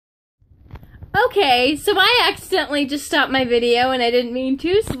Okay, so I accidentally just stopped my video and I didn't mean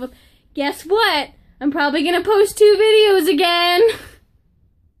to, so guess what? I'm probably gonna post 2 videos again.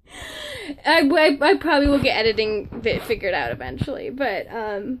 I probably will get editing bit figured out eventually, but,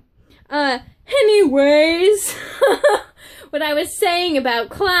 anyways, what I was saying about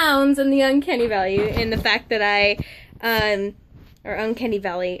clowns and the uncanny valley and the fact that or uncanny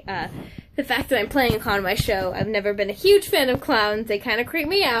valley, the fact that I'm playing a clown in my show. I've never been a huge fan of clowns. They kind of creep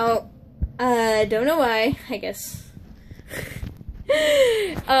me out. Don't know why, I guess.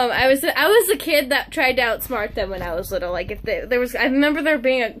 I was a kid that tried to outsmart them when I was little. Like, if I remember there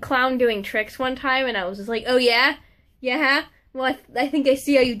being a clown doing tricks one time, and I was just like, oh yeah? Yeah? Well, I think I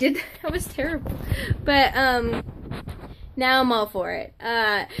see how you did that. That was terrible. But, now I'm all for it.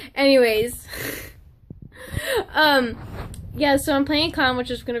 Anyways. Yeah, so I'm playing a clown,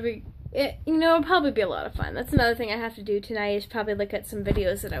 which is gonna be, it'll probably be a lot of fun. That's another thing I have to do tonight, is probably look at some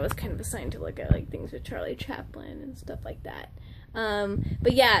videos that I was kind of assigned to look at, like things with Charlie Chaplin and stuff like that.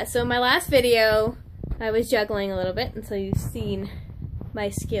 But yeah, so my last video, I was juggling a little bit, and so you've seen my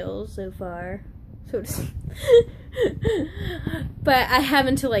skills so far, so to speak. But I have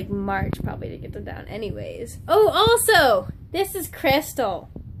until like March probably to get them down anyways. Oh, also, this is Crystal.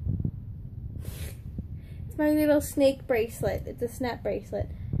 It's my little snake bracelet. It's a snap bracelet.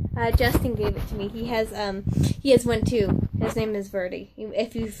 Justin gave it to me. He has one too. His name is Verdi.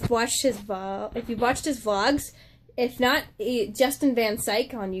 If you've watched his vlogs, if not, Justin Van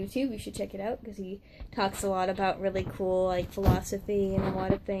Syke on YouTube, you should check it out because he talks a lot about really cool like philosophy and a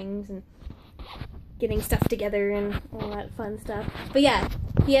lot of things and getting stuff together and all that fun stuff. But yeah,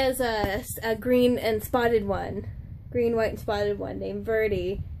 he has a green, white, and spotted one named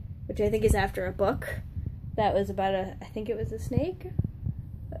Verdi, which I think is after a book that was about I think it was a snake.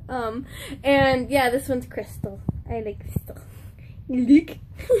 And yeah, this one's Crystal. I like Crystal. Look.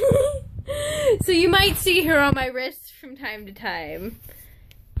 So you might see her on my wrist from time to time.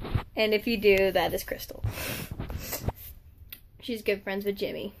 And if you do, that is Crystal. She's good friends with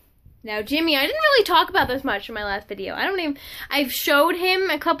Jimmy. Now Jimmy, I didn't really talk about this much in my last video. I've showed him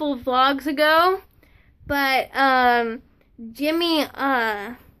a couple of vlogs ago. But, Jimmy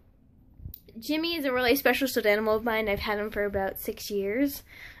is a really special stuffed animal of mine. I've had him for about 6 years.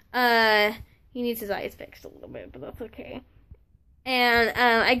 He needs his eyes fixed a little bit, but that's okay. And,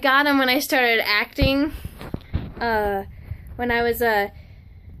 I got him when I started acting. When I was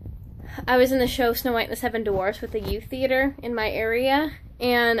in the show Snow White and the Seven Dwarfs with the youth theater in my area.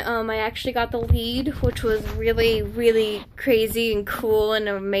 And, I actually got the lead, which was really, really crazy and cool and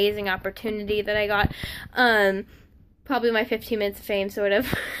an amazing opportunity that I got. Probably my 15 minutes of fame, sort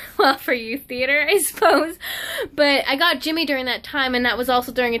of. Well, for youth theater, I suppose. But I got Jimmy during that time, and that was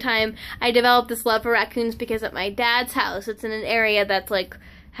also during a time I developed this love for raccoons because at my dad's house, it's in an area that's like,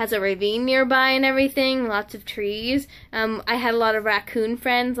 has a ravine nearby and everything, lots of trees. I had a lot of raccoon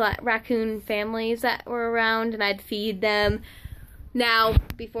friends, raccoon families that were around, and I'd feed them. Now,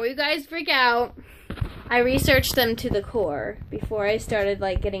 before you guys freak out, I researched them to the core before I started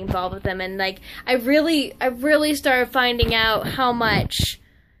like getting involved with them, and like I really started finding out how much,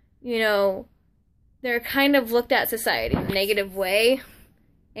 they're kind of looked at society in a negative way,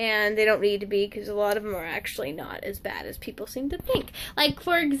 and they don't need to be, because a lot of them are actually not as bad as people seem to think. Like,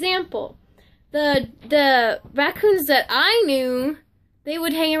 for example, the raccoons that I knew, they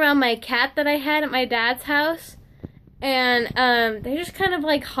would hang around my cat that I had at my dad's house. And, they just kind of,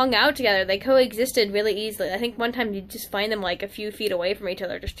 like, hung out together. They coexisted really easily. I think one time you just find them, like, a few feet away from each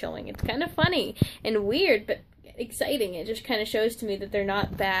other just chilling. It's kind of funny and weird, but exciting. It just kind of shows to me that they're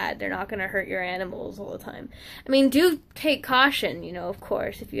not bad. They're not going to hurt your animals all the time. I mean, do take caution, of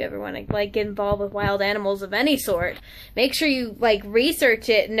course, if you ever want to, like, get involved with wild animals of any sort. Make sure you, like, research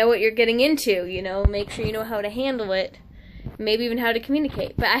it and know what you're getting into, Make sure you know how to handle it. Maybe even how to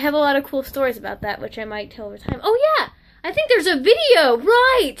communicate. But I have a lot of cool stories about that, which I might tell over time. Oh, yeah! I think there's a video!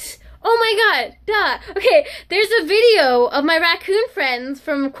 Right! Oh my god! Duh! Okay, there's a video of my raccoon friends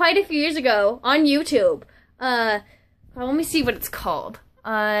from quite a few years ago on YouTube. Let me see what it's called.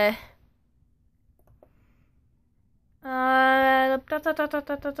 It's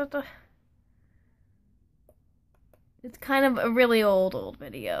kind of a really old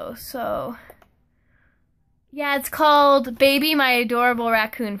video, so... Yeah, it's called Baby, My Adorable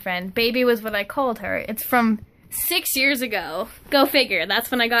Raccoon Friend. Baby was what I called her. It's from 6 years ago. Go figure. That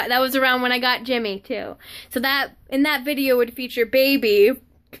was around when I got Jimmy, too. So in that video would feature Baby,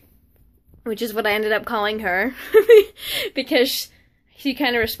 which is what I ended up calling her, because she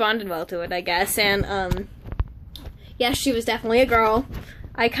kind of responded well to it, I guess. And, yes, she was definitely a girl.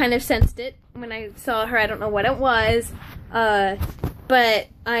 I kind of sensed it when I saw her. I don't know what it was. But but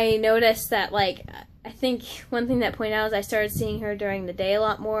I noticed that, like, I think one thing that pointed out is I started seeing her during the day a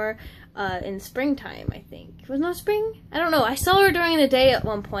lot more in springtime, I think. Was it not spring? I don't know. I saw her during the day at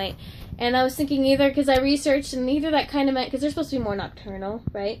one point, and I was thinking either, because I researched, and either that kind of meant, because they're supposed to be more nocturnal,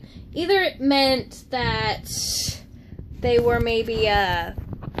 right? Either it meant that they were maybe,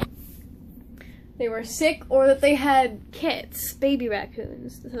 they were sick, or that they had kits, baby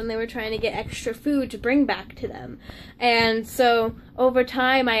raccoons, and they were trying to get extra food to bring back to them. And so over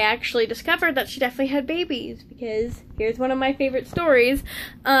time I actually discovered that she definitely had babies, because here's one of my favorite stories.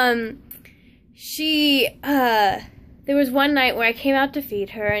 There was one night where I came out to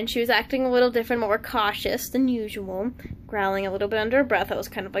feed her, and she was acting a little different, more cautious than usual, growling a little bit under her breath. I was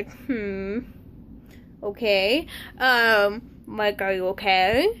kind of like, okay. Like, are you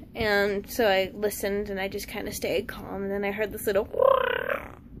okay? And so I listened, and I just kind of stayed calm, and then I heard this little,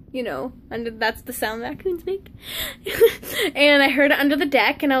 you know, that's the sound raccoons make. And I heard it under the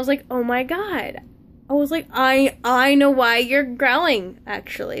deck, and I was like, oh my god. I was like, I know why you're growling,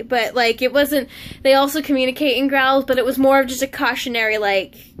 actually. But, like, it wasn't, they also communicate in growls, but it was more of just a cautionary,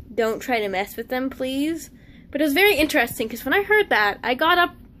 like, don't try to mess with them, please. But it was very interesting, because when I heard that, I got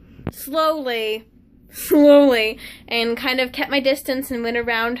up slowly, and kind of kept my distance and went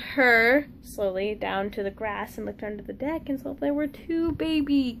around her slowly down to the grass and looked under the deck and saw there were 2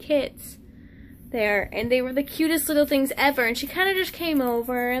 baby kits there, and they were the cutest little things ever. And she kind of just came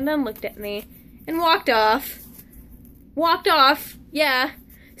over and then looked at me and walked off, yeah.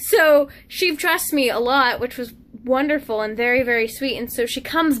 So she trusts me a lot, which was wonderful and very, very sweet. And so she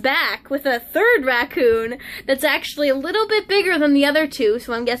comes back with a 3rd raccoon that's actually a little bit bigger than the other 2,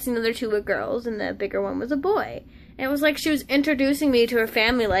 so I'm guessing the other 2 were girls and the bigger one was a boy. And it was like she was introducing me to her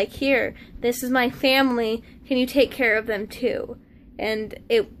family, like, here, this is my family, can you take care of them too? And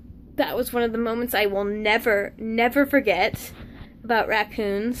that was one of the moments I will never, never forget about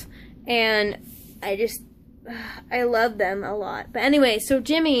raccoons. And I love them a lot. But anyway, so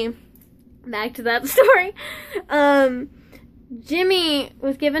Jimmy, back to that story. Jimmy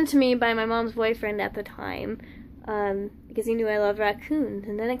was given to me by my mom's boyfriend at the time, because he knew I loved raccoons.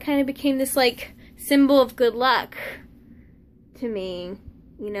 And then it kind of became this, like, symbol of good luck to me,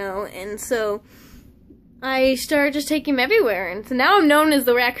 you know. And so I started just taking him everywhere. And so now I'm known as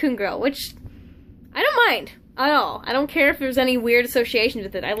the raccoon girl, which I don't mind at all. I don't care if there's any weird associations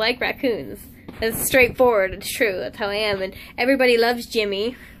with it. I like raccoons. It's straightforward. It's true. That's how I am. And everybody loves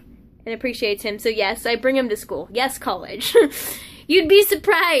Jimmy and appreciates him. So yes, I bring him to school. Yes, college. You'd be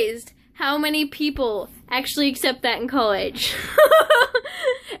surprised how many people actually accept that in college.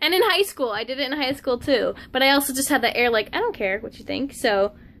 And in high school. I did it in high school too. But I also just had that air like, I don't care what you think.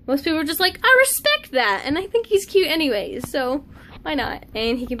 So most people were just like, I respect that. And I think he's cute anyways. So why not?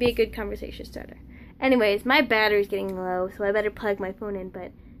 And he can be a good conversation starter. Anyways, my battery's getting low, so I better plug my phone in.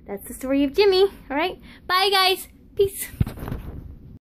 But that's the story of Jimmy. Alright? Bye, guys. Peace.